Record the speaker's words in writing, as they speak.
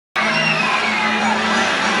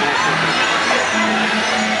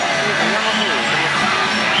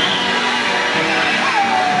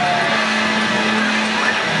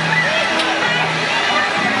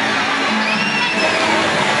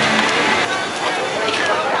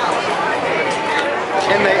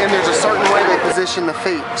and there's a certain way they position the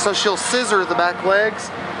feet. So she'll scissor the back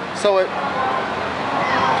legs, so it...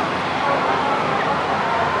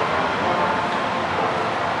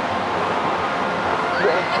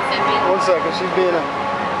 One second, she's being a...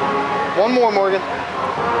 One more, Morgan.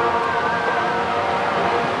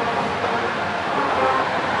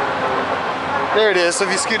 There it is, so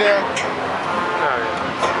if you scoot down.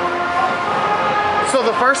 So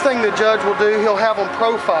the first thing the judge will do, he'll have them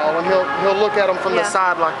profile, and he'll look at them from the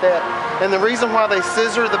side like that. And the reason why they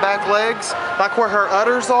scissor the back legs, like where her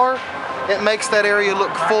udders are, it makes that area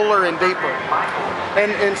look fuller and deeper.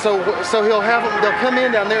 And so he'll have them, they'll come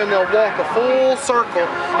in down there and they'll walk a full circle,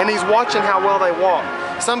 and he's watching how well they walk.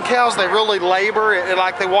 Some cows, they really labor,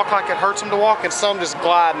 like they walk like it hurts them to walk, and some just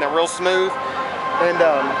glide and they're real smooth.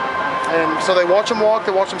 And so they watch them walk,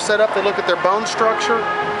 they watch them set up, they look at their bone structure.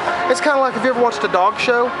 It's kind of like, have you ever watched a dog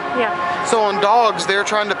show? Yeah. So on dogs, they're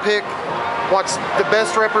trying to pick what's the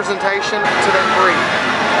best representation to that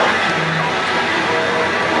breed.